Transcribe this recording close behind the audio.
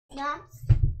Scribblenauts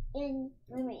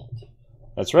Unlimited.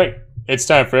 That's right. It's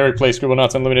time for Eric Plays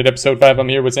Scribblenauts Unlimited Episode 5. I'm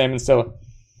here with Sam and Stella.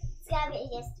 Scabby is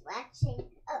just watching.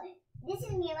 Oh, this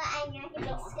is Mila. I'm here to make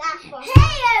scaffold.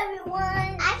 Hey everyone!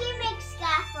 I can make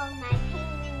scaffold my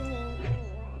penguin named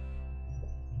Mila.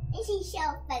 And she's so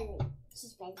funny.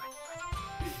 She's funny.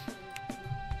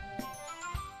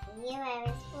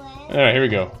 Alright, here we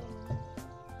go.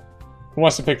 Who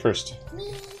wants to pick first?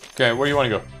 Me. Okay, where do you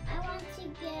want to go? I want to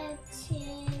go to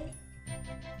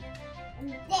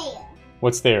there.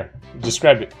 What's there?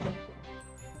 Describe it.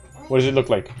 What does it look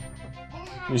like?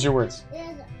 Use your words. There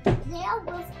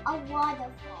was a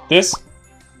waterfall. This?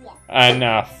 Yeah.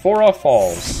 And Fora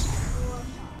Falls.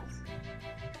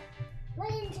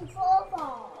 Went into four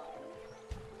falls.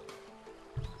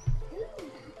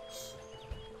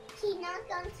 He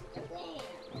knocked onto the ground.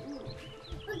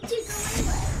 But you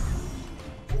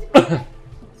go away.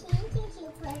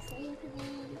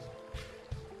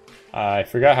 I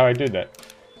forgot how I did that.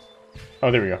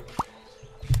 Oh, there we go.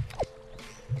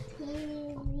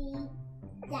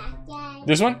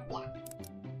 This one? Yeah.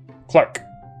 Clark.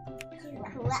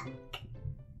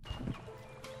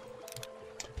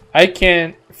 I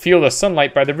can feel the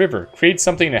sunlight by the river. Create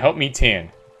something to help me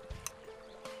tan.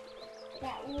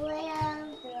 That way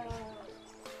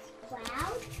the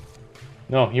cloud?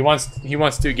 No, he wants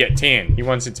to get tan. He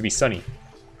wants it to be sunny.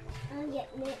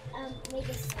 Make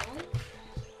a sun.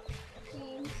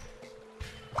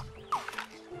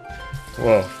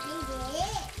 Whoa.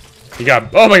 He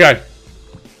got... Oh my god!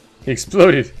 He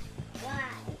exploded. Why?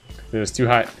 It was too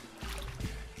hot.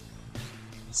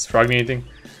 Does Frog need anything?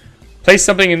 Place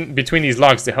something in between these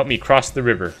logs to help me cross the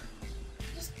river.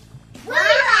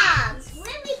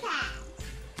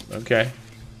 Okay.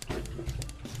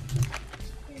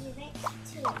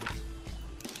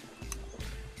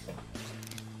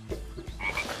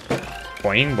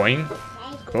 Boing, boing.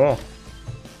 Cool.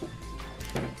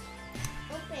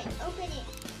 Open it.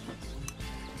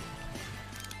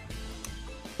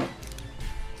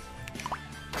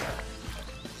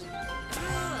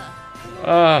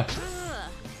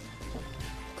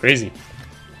 Crazy.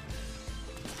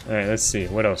 Alright, let's see.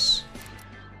 What else?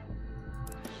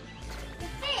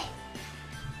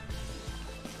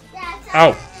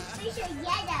 Ow! The fish are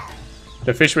yellow.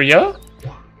 The fish were yellow?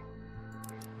 Yeah.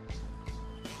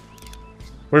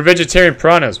 We're vegetarian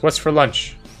piranhas. What's for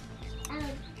lunch?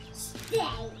 Steak.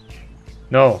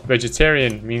 No,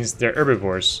 vegetarian means they're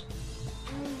herbivores.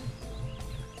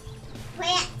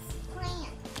 Plants.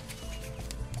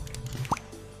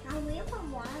 Are we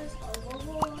from water's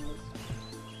overboard?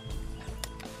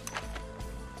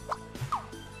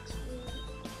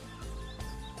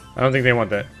 I don't think they want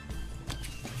that.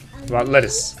 About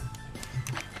lettuce.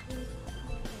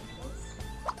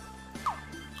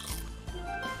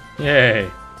 Yay.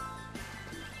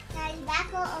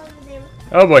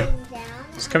 Oh boy.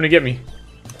 She's coming to get me.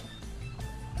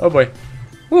 Oh boy.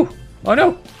 Woo. Oh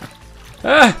no.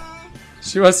 Ah.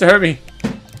 She wants to hurt me.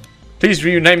 Please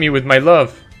reunite me with my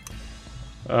love.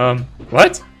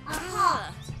 What?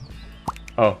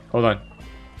 Oh, hold on.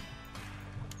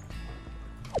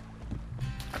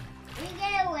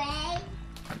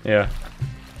 Yeah.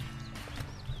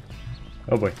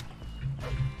 Oh boy.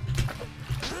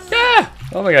 Ah!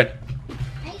 Oh my god.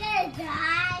 Are you gonna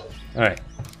die? Alright.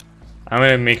 I'm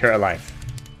gonna make her alive.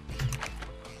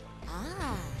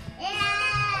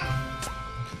 Yeah.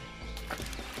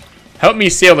 Help me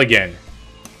sail again.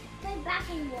 Go back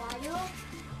in water.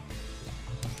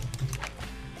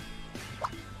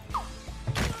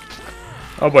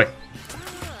 Oh boy.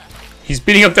 He's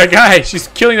beating up that guy. She's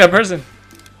killing that person.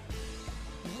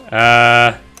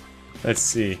 Let's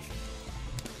see.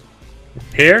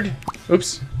 Repaired?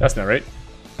 Oops, that's not right.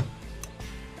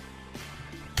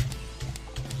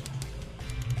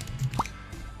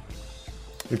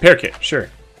 Repair kit, sure.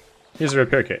 Here's a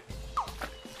repair kit.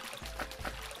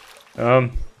 Daddy's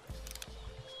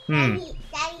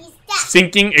stuck.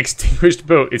 Sinking extinguished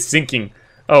boat. It's sinking.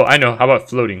 Oh, I know. How about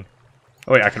floating?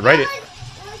 Oh wait, I can write it.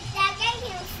 That guy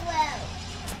can float.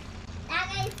 That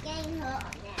guy's getting hurt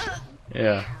now.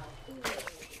 Yeah.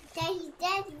 He's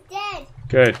dead.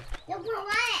 Good. The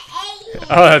piranha ate him.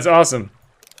 Oh, that's awesome.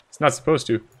 It's not supposed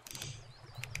to.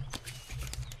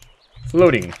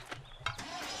 Floating.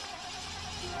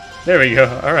 There we go.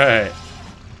 Alright.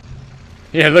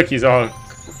 Yeah, look, he's all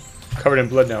covered in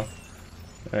blood now.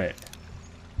 Alright.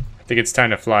 I think it's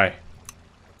time to fly.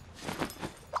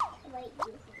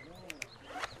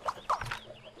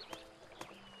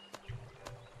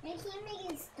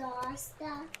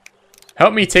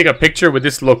 Help me take a picture with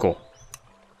this local.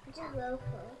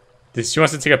 She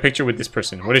wants to take a picture with this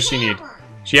person. What does she need?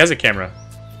 She has a camera.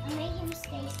 I'll make him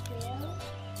stay straight.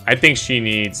 I think she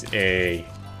needs a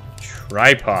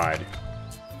tripod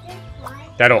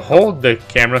that'll hold the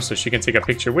camera so she can take a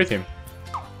picture with him.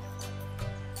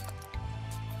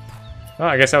 Oh,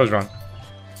 I guess I was wrong.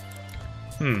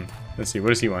 Let's see. What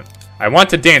does he want? I want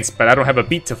to dance, but I don't have a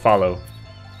beat to follow.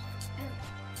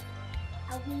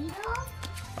 A weasel?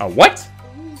 A what?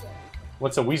 A weasel.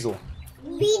 What's a weasel?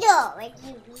 Beetle. Like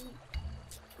you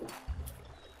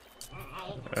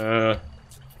How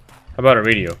about a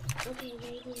radio? Okay,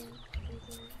 radio.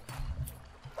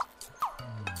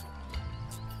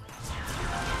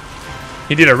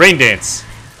 He did a rain dance.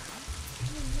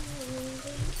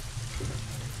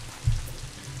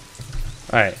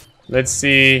 Alright, let's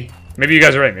see. Maybe you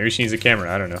guys are right. Maybe she needs a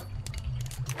camera. I don't know.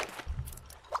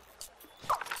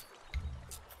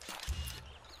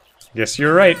 Guess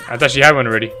you're right. I thought she had one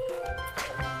already.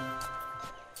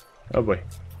 Oh boy.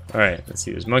 Alright, let's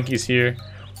see. There's monkeys here.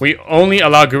 We only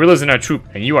allow gorillas in our troop,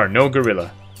 and you are no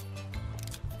gorilla.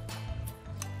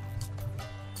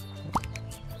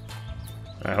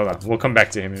 Alright, hold on. We'll come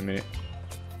back to him in a minute.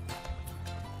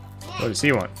 What does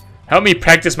he want? Help me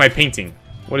practice my painting.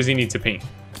 What does he need to paint?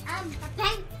 A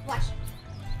paintbrush.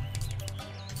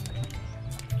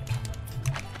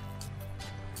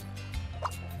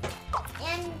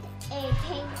 And a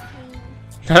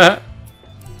painting.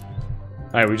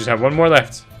 Alright, we just have one more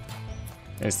left.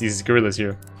 And it's these gorillas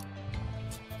here.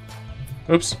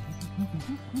 Oops.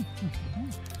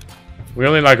 We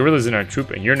only allow gorillas in our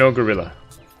troop, and you're no gorilla.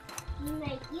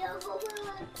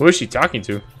 Who is she talking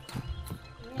to?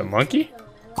 The monkey?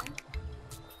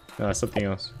 No, it's something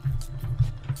else.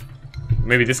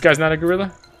 Maybe this guy's not a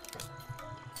gorilla?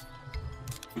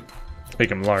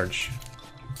 Make him large.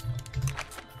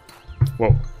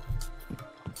 Whoa.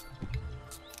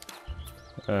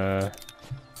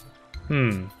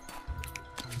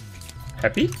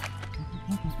 Happy?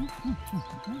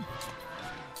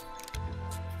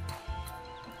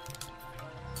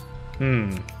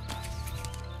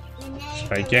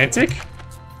 Gigantic?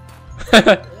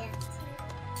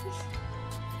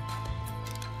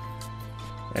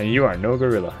 And you are no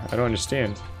gorilla. I don't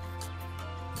understand.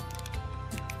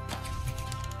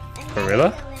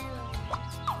 Gorilla?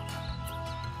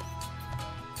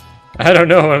 I don't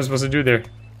know what I'm supposed to do there.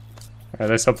 Alright,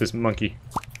 let's help this monkey.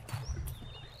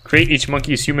 Create each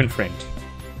monkey's human friend.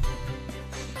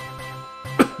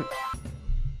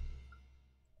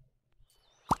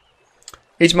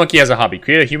 Each monkey has a hobby.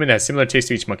 Create a human that has similar taste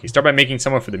to each monkey. Start by making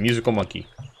someone for the musical monkey.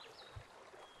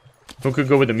 Who could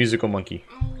go with the musical monkey?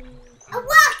 A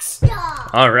rock star!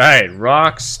 Alright,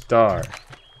 rock star.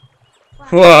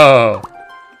 Whoa!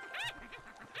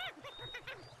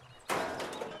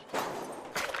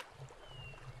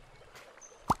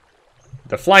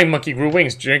 The flying monkey grew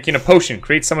wings, drinking a potion.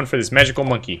 Create someone for this magical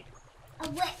monkey. A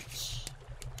witch.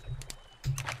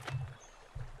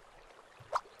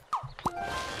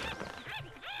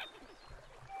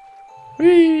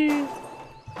 Whee!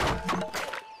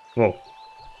 Whoa.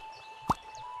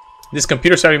 This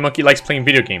computer-savvy monkey likes playing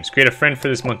video games. Create a friend for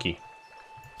this monkey.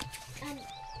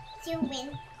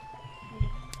 Human.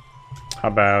 How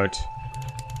about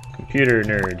computer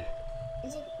nerd?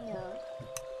 Is it? No.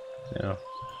 No.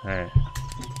 Alright.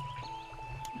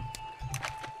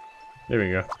 There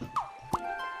we go.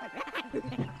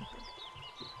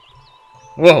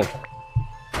 Whoa!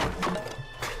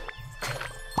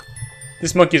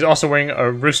 This monkey is also wearing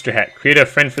a rooster hat. Create a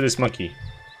friend for this monkey.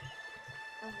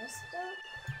 A rooster?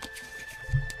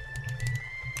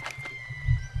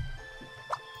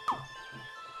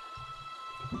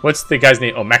 What's the guy's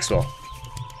name? Oh, Maxwell.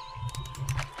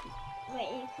 Wait,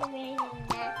 you created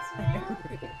Maxwell?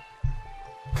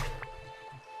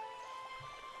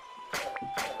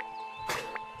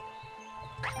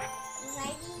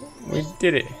 We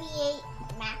did it. Create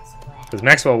Maxwell. Because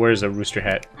Maxwell wears a rooster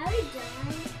hat. Are we done?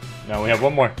 No, we have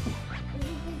one more. Is it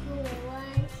the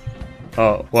gorillas?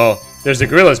 Oh, well, there's the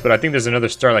gorillas, but I think there's another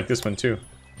star like this one too.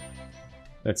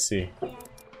 Let's see.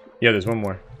 Yeah, there's one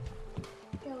more.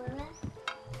 Gorilla?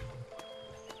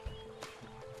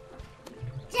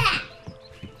 Jack!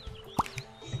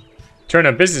 Turn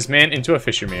a businessman into a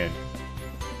fisherman.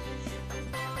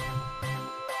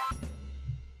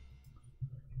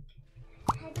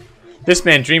 This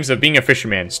man dreams of being a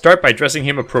fisherman. Start by dressing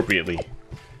him appropriately.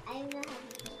 I don't know.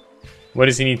 What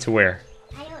does he need to wear?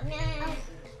 I don't know.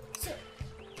 So,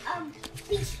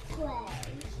 beach clothes.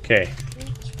 Okay.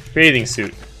 Bathing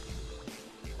suit.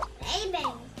 Baby.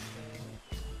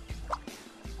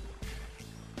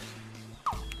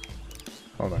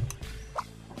 Hold on.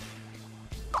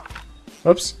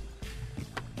 Oops.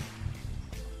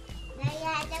 No,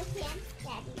 yeah, no pants,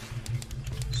 Daddy.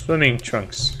 Swimming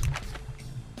trunks.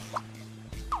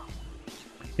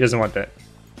 He doesn't want that.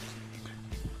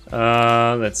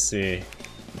 Let's see.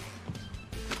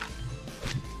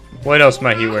 What else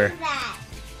might he wear?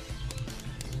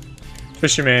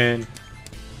 Fisherman.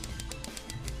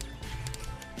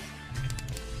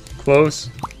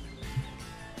 Close.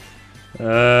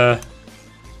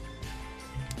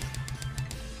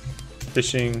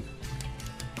 Fishing.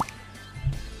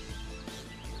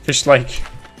 Fish-like.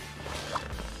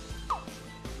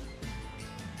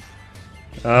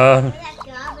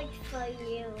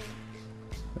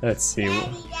 Let's see. Daddy,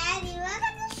 look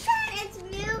at the sun. It's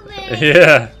moving.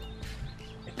 Yeah.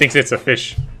 It thinks it's a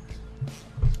fish.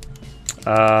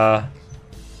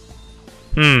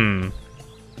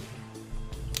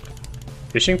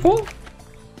 Fishing pole?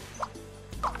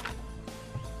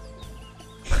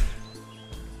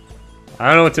 I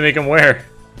don't know what to make him wear.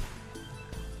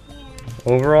 Yeah.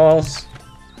 Overalls?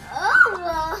 Oh.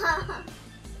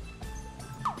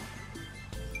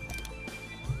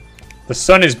 The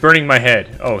sun is burning my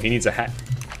head. Oh, he needs a hat.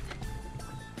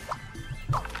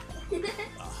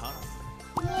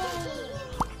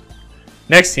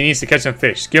 Next, he needs to catch some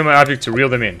fish. Give him an object to reel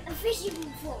them in. A fishing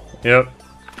pole. Yep.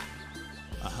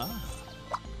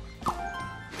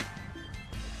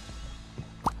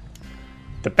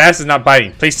 The bass is not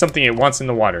biting. Place something it wants in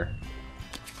the water.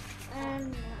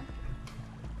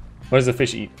 What does the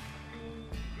fish eat?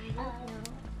 I don't know.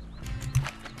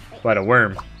 What, a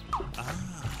worm?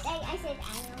 I said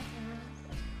I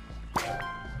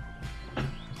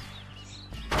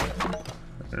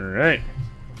don't know. Alright.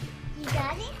 You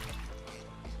got it?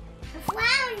 A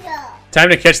flounder. Time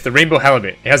to catch the rainbow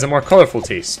halibut. It has a more colorful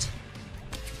taste.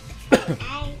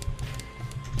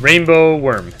 Rainbow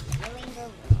worm.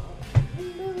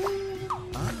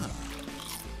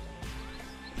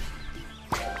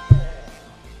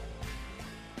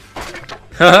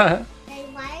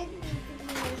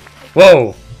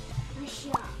 Whoa!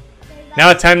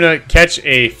 Now time to catch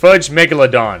a fudge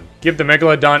megalodon. Give the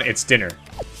megalodon its dinner.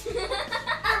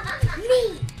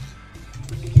 Me.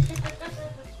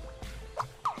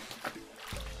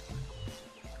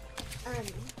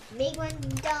 Big one,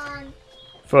 Don.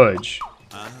 Fudge.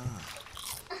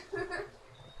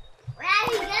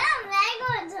 Ready, go,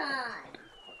 Megalodon.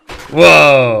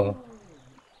 Whoa!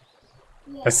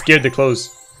 That scared the clothes.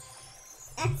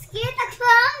 That scared the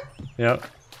clothes? Yep.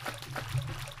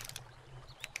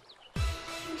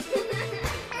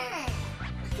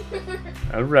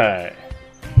 Alright.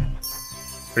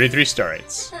 33 star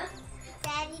rates.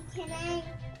 Daddy, can I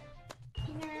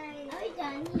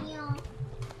done here?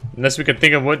 Unless we can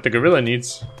think of what the gorilla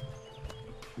needs.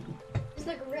 It's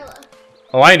the gorilla.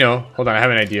 Oh, I know. Hold on, I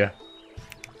have an idea.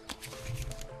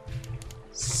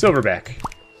 Silverback.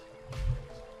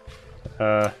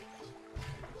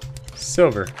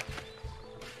 Silver.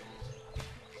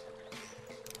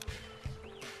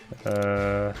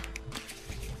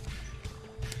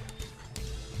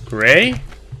 Gray?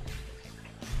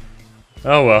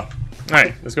 Oh well.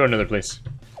 Alright, let's go to another place.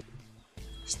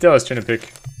 Stella's trying to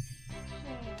pick.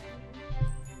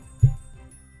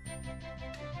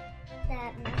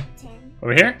 That mountain.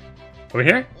 Over here? Over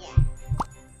here? Yeah.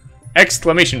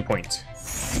 Exclamation point.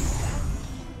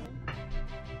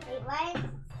 Wait,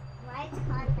 why it's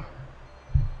called that?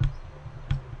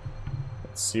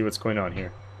 Let's see what's going on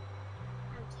here.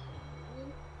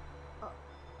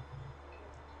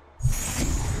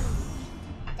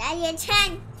 Daddy, a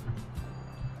 10.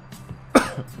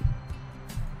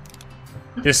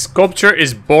 This sculpture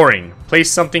is boring.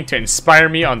 Place something to inspire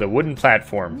me on the wooden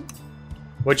platform.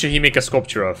 What should he make a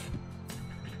sculpture of?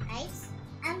 Ice.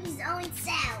 I'm his own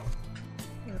cell.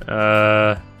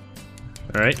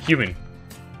 Alright, human.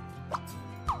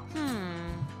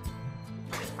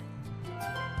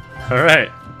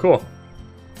 Alright, cool.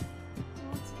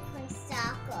 Let's play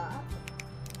soccer.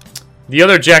 The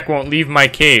other Jack won't leave my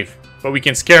cave, but we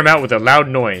can scare him out with a loud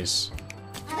noise.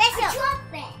 Whistle.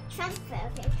 Trumpet.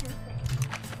 Trumpet.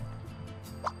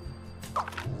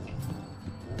 Okay, trumpet.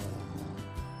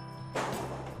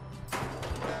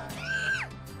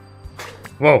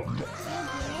 Whoa.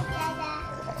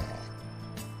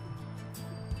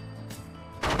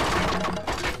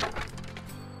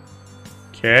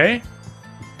 Okay.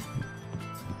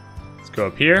 Let's go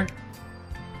up here.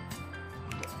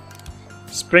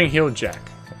 Spring Hill Jack.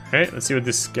 Alright, let's see what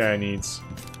this guy needs.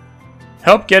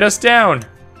 Help get us down!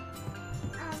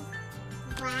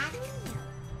 Black.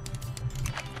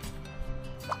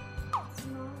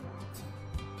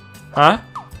 Huh?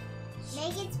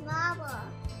 Make it smaller.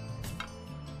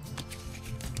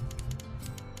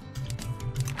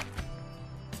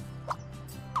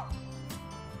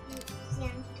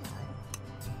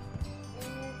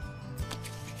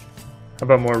 How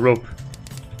about more rope?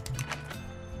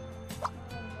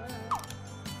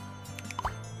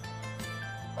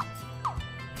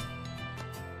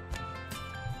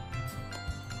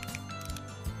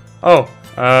 Oh,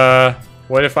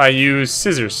 what if I use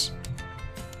scissors?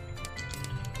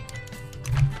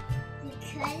 You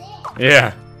cut it?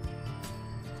 Yeah.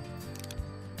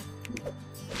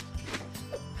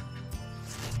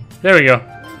 There we go.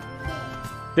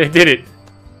 They did it.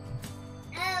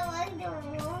 I want the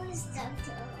roll stuff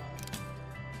to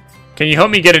Can you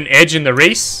help me get an edge in the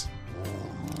race?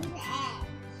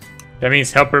 That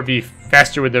means help her be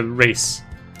faster with the race.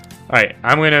 Alright,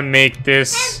 I'm gonna make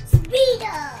this Speed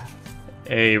up.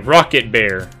 a rocket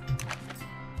bear.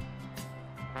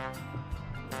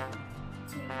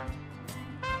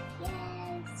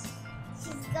 Yes.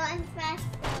 She's going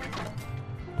faster.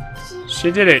 She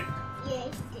did it. Yeah,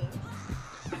 she did.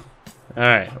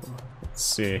 Alright, let's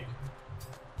see.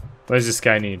 What does this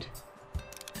guy need?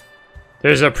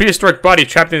 There's a prehistoric body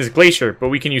trapped in this glacier, but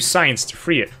we can use science to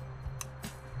free it.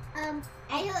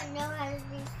 I don't know how to do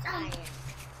science.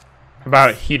 How about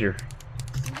a heater?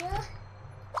 Yeah.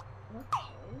 Okay.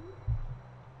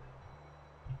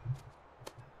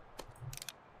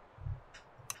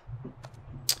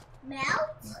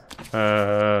 Melt?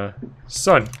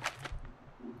 Sun.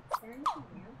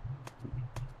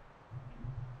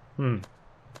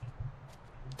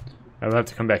 I will have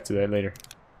to come back to that later.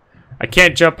 I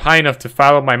can't jump high enough to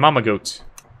follow my mama goat.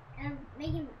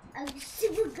 Making a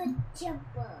super good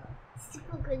jumper.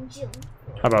 Super good jumper.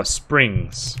 How about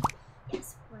springs?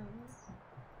 Yes, friends.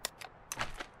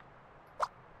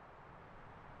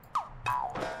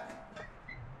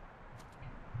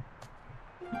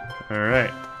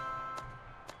 Alright.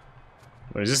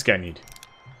 What does this guy need?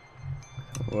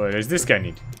 What does this guy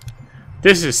need?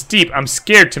 This is steep. I'm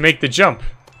scared to make the jump.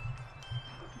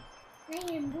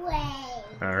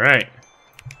 Alright.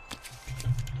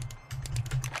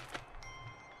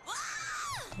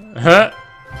 Huh?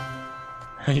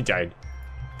 He died.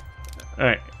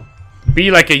 Alright.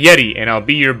 Be like a Yeti and I'll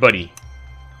be your buddy.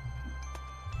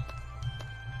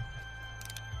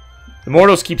 The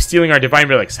mortals keep stealing our divine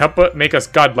relics. Help make us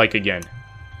godlike again.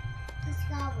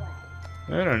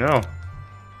 I don't know.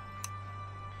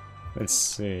 Let's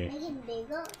see. Make it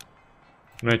bigger.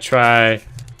 I'm gonna try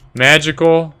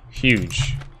magical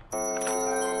huge.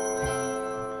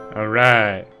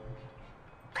 Alright.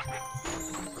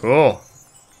 Cool.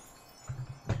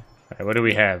 Alright, what do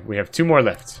we have? We have 2 more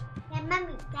left. Yeah,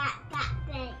 mommy, that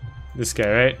thing. This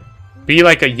guy, right? Be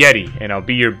like a Yeti and I'll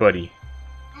be your buddy.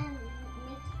 Make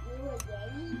you a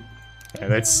Yeti. Yeah,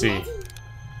 let's see. Make you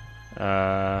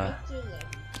a Yeti.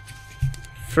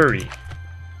 Furry.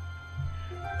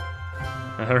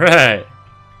 Alright.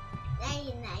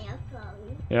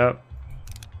 Yep.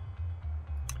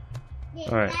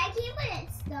 Alright.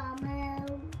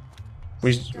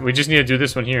 We just need to do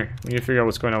this one here. We need to figure out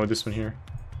what's going on with this one here.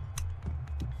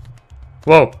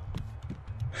 Whoa!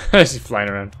 She's flying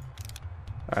around.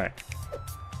 Alright.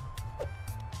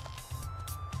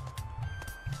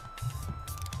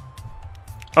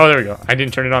 Oh, there we go. I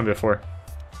didn't turn it on before.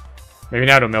 Maybe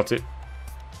now it'll melt it.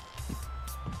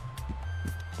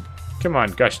 Come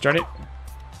on, gosh darn it.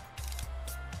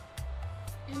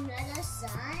 Another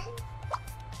sun?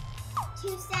 2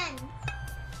 cents.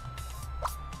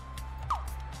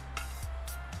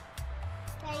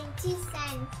 32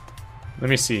 cents. Let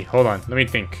me see. Hold on. Let me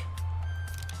think.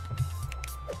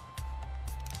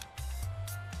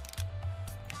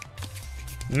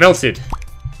 Melted.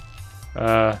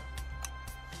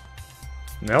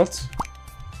 Melt?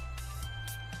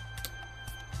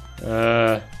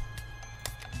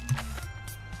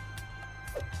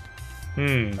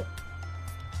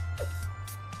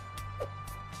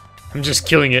 I'm just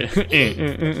killing it.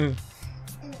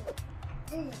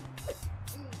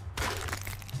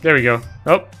 There we go.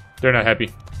 Oh, they're not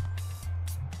happy.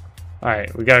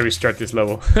 Alright, we gotta restart this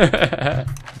level. Wait,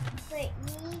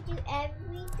 you need to do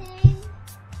everything?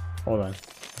 Hold on.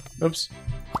 Oops.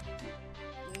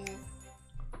 Yeah.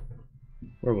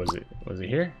 Where was it? Was it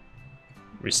here?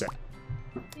 Reset.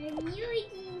 Have you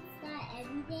already got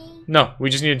everything? No, we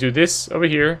just need to do this over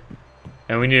here.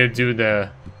 And we need to do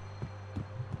the...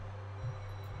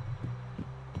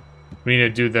 We need to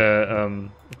do the,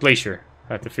 glacier.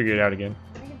 I have to figure it out again.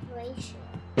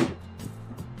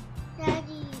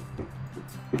 Daddy.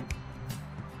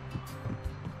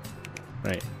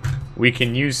 Right. We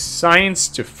can use science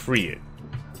to free it.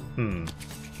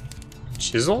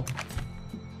 Chisel?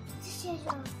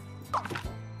 Chisel.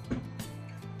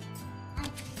 A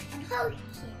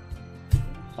potion.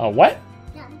 A what?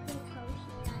 Not a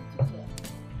potion.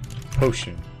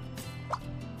 Potion.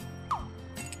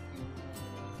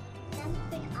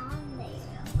 Something on there.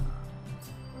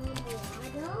 Water?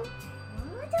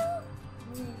 Water?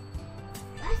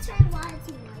 Let's try water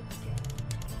to moisture.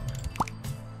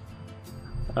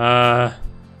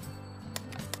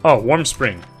 Oh, warm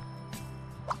spring.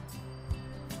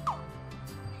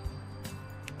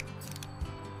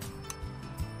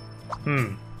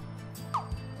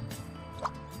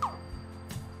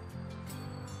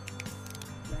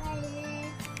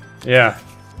 Yeah.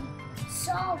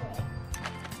 Solid.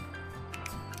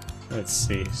 Let's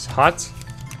see. It's hot.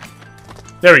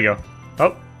 There we go.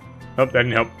 Oh. Oh, that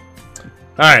didn't help.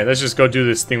 Alright, let's just go do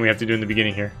this thing we have to do in the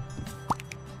beginning here.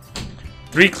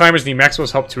 3 climbers need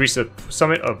Maxwell's help to reach the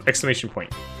summit of exclamation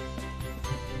point.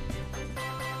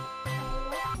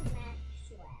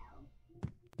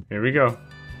 Here we go.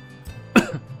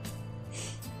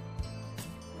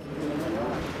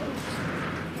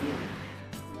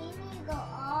 Go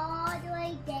all the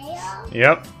way there.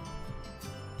 Yep.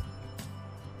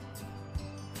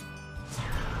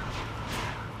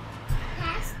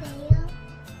 Past there.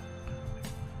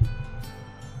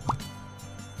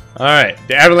 Alright,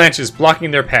 the avalanche is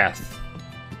blocking their path.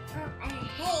 A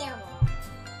hammer.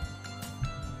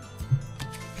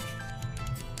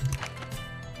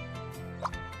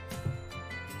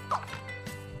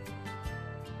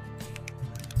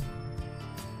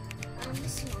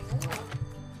 Smaller.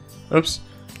 Oops.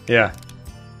 Yeah.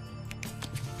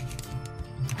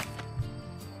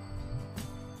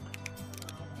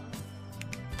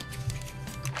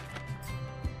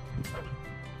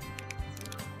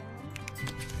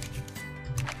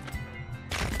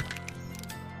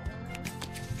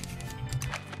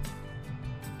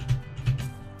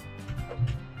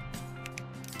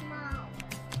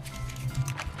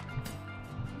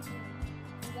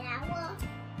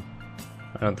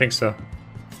 I don't think so.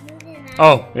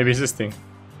 Oh, maybe it's this thing.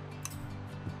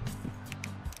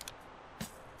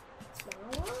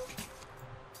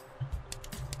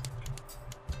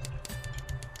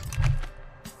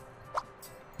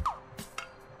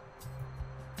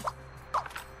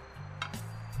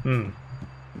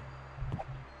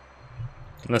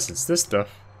 Unless it's this stuff.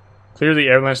 Clear the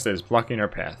avalanche that is blocking our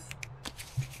path.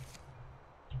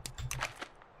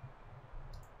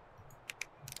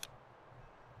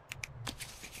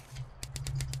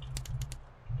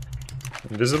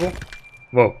 Invisible?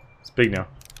 Whoa, it's big now.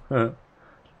 Huh.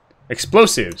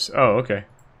 Explosives! Oh, okay.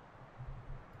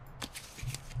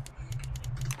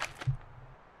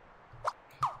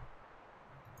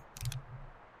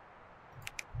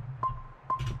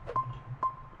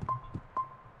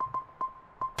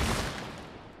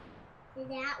 Did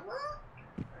that work?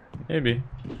 Maybe.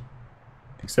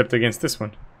 Except against this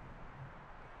one.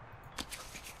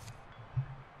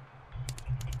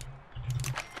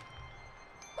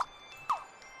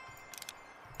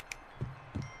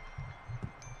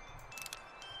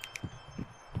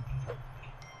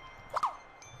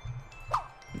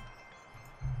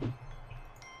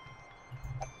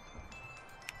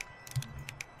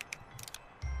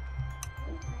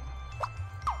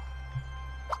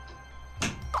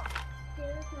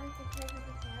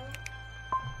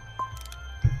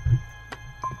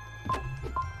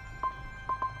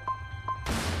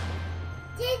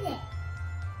 Did it?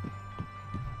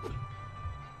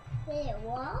 Did it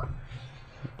work?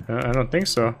 I don't think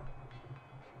so.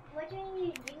 What do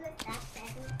you do with that,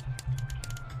 Daddy?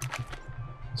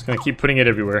 Just gonna keep putting it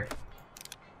everywhere.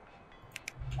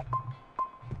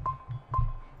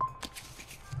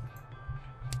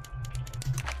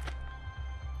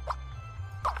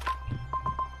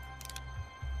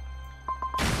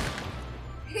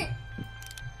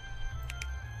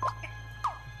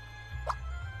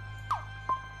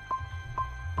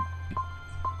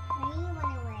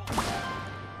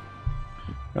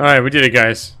 Alright, we did it,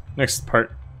 guys. Next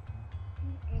part.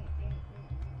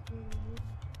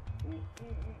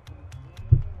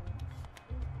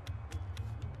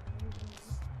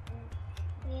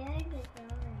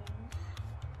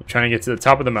 We're trying to get to the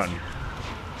top of the mountain.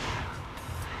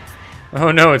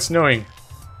 Oh no, it's snowing.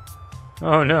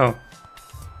 Oh no.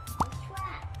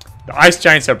 The ice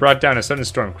giants have brought down a sudden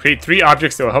storm. Create 3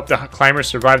 objects that will help the climbers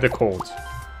survive the cold.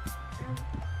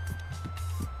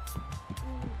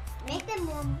 Make them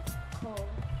warm, cold.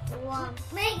 Warm.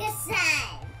 Make a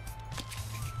sign.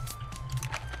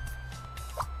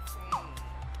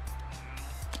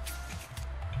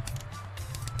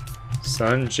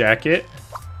 Sun jacket.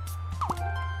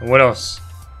 And what else?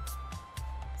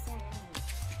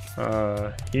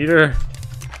 Heater.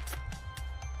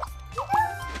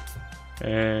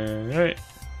 And alright.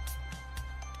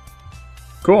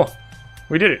 Cool.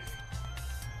 We did it.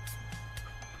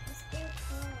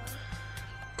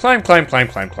 Climb, climb, climb,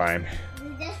 climb, climb.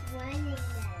 We're just running there.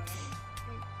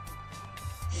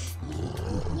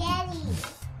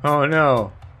 Yeti. Oh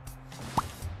no.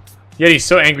 Yeti's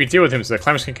so angry, deal with him so the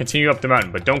climbers can continue up the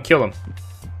mountain, but don't kill him.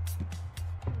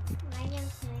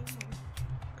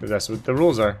 Because that's what the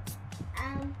rules are.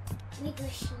 Make a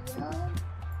shield.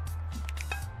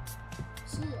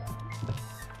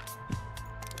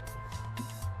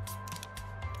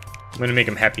 I'm gonna make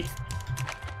him happy.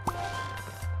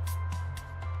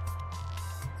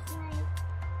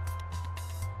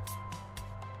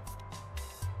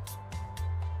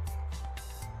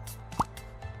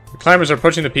 The climbers are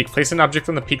approaching the peak. Place an object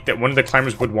on the peak that one of the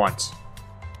climbers would want.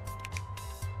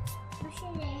 What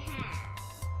should they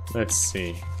have? Let's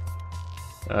see.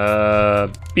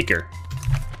 Beaker.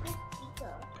 Let's go.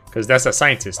 Because that's a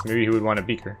scientist. Maybe he would want a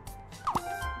beaker.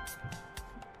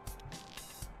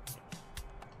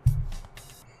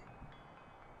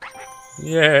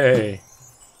 Yay.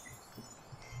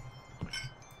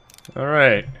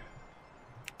 Alright.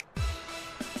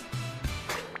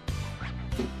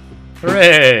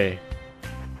 Hooray!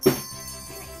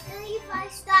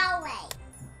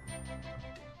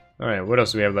 Alright, what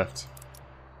else do we have left?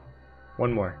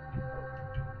 One more.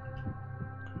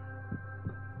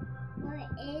 What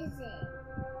is it?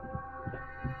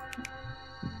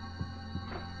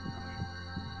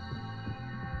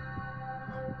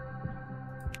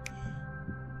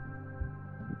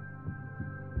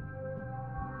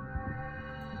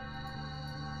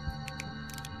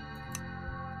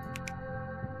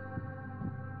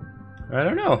 I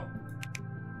don't know.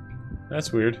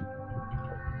 That's weird.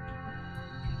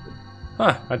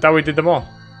 Huh, I thought we did them all.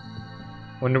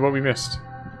 Wonder what we missed.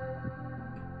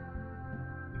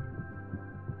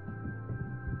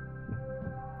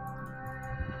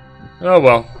 Oh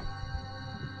well.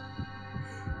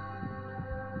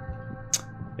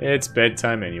 It's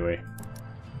bedtime anyway.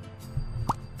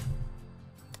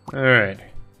 Alright.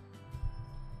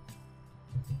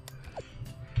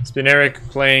 It's been Eric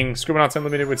playing Scribblenauts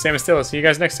Unlimited with Sam and Stella. See you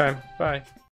guys next time. Bye.